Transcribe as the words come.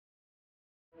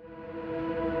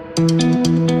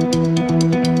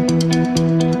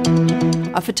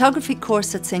Our photography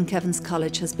course at St. Kevin's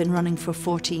College has been running for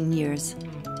 14 years.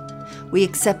 We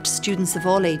accept students of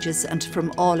all ages and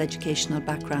from all educational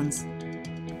backgrounds.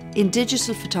 In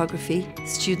digital photography,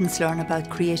 students learn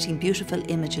about creating beautiful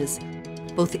images,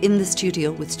 both in the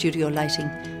studio with studio lighting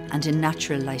and in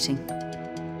natural lighting.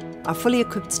 Our fully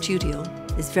equipped studio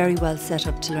is very well set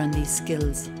up to learn these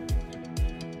skills.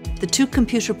 The two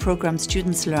computer programs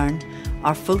students learn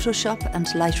are Photoshop and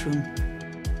Lightroom.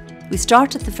 We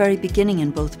start at the very beginning in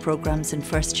both programs in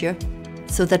first year,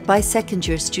 so that by second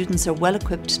year students are well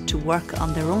equipped to work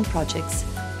on their own projects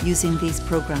using these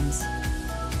programs.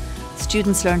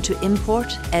 Students learn to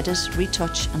import, edit,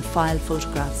 retouch and file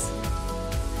photographs.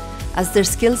 As their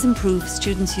skills improve,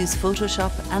 students use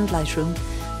Photoshop and Lightroom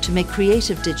to make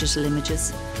creative digital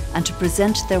images and to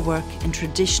present their work in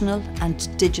traditional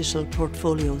and digital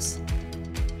portfolios.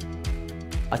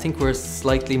 I think we're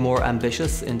slightly more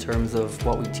ambitious in terms of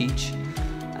what we teach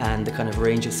and the kind of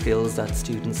range of skills that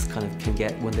students kind of can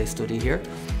get when they study here.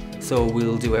 So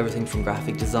we'll do everything from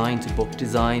graphic design to book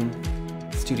design,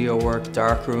 studio work,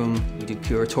 darkroom, we do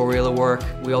curatorial work.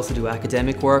 We also do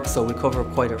academic work, so we cover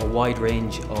quite a wide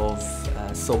range of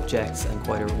subjects and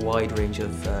quite a wide range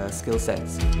of skill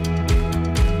sets.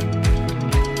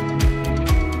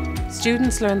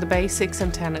 Students learn the basics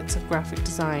and tenets of graphic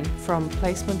design, from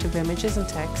placement of images and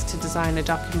text to design a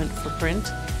document for print,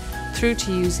 through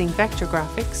to using vector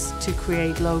graphics to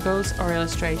create logos or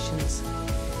illustrations.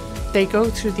 They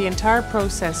go through the entire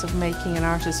process of making an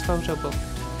artist's photo book.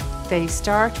 They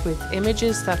start with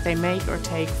images that they make or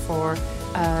take for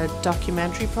a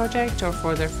documentary project or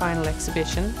for their final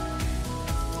exhibition.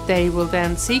 They will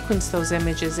then sequence those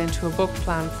images into a book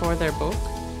plan for their book.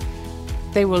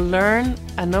 They will learn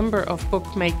a number of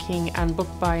bookmaking and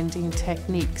bookbinding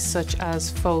techniques such as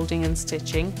folding and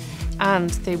stitching, and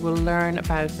they will learn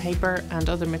about paper and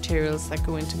other materials that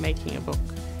go into making a book.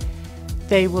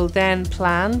 They will then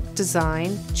plan,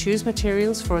 design, choose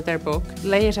materials for their book,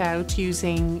 lay it out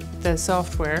using the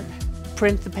software,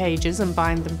 print the pages and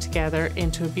bind them together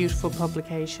into a beautiful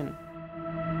publication.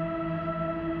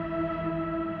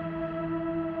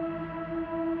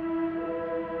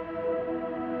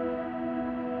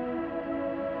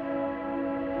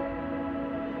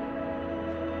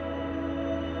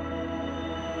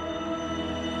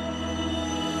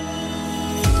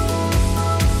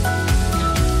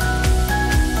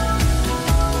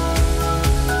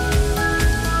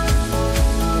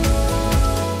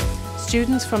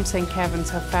 Students from St. Kevin's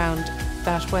have found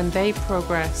that when they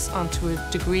progress onto a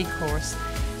degree course,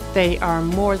 they are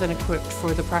more than equipped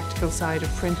for the practical side of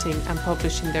printing and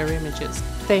publishing their images.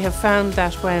 They have found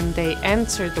that when they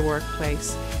enter the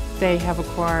workplace, they have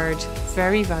acquired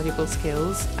very valuable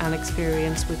skills and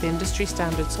experience with industry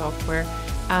standard software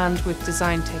and with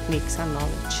design techniques and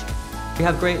knowledge. We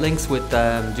have great links with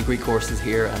degree courses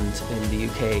here and in the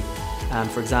UK.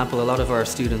 For example, a lot of our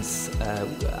students,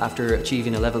 after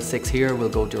achieving a level 6 here, will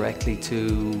go directly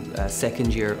to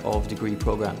second year of degree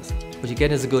programs, which again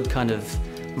is a good kind of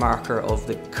marker of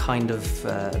the kind of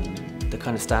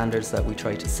standards that we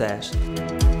try to set.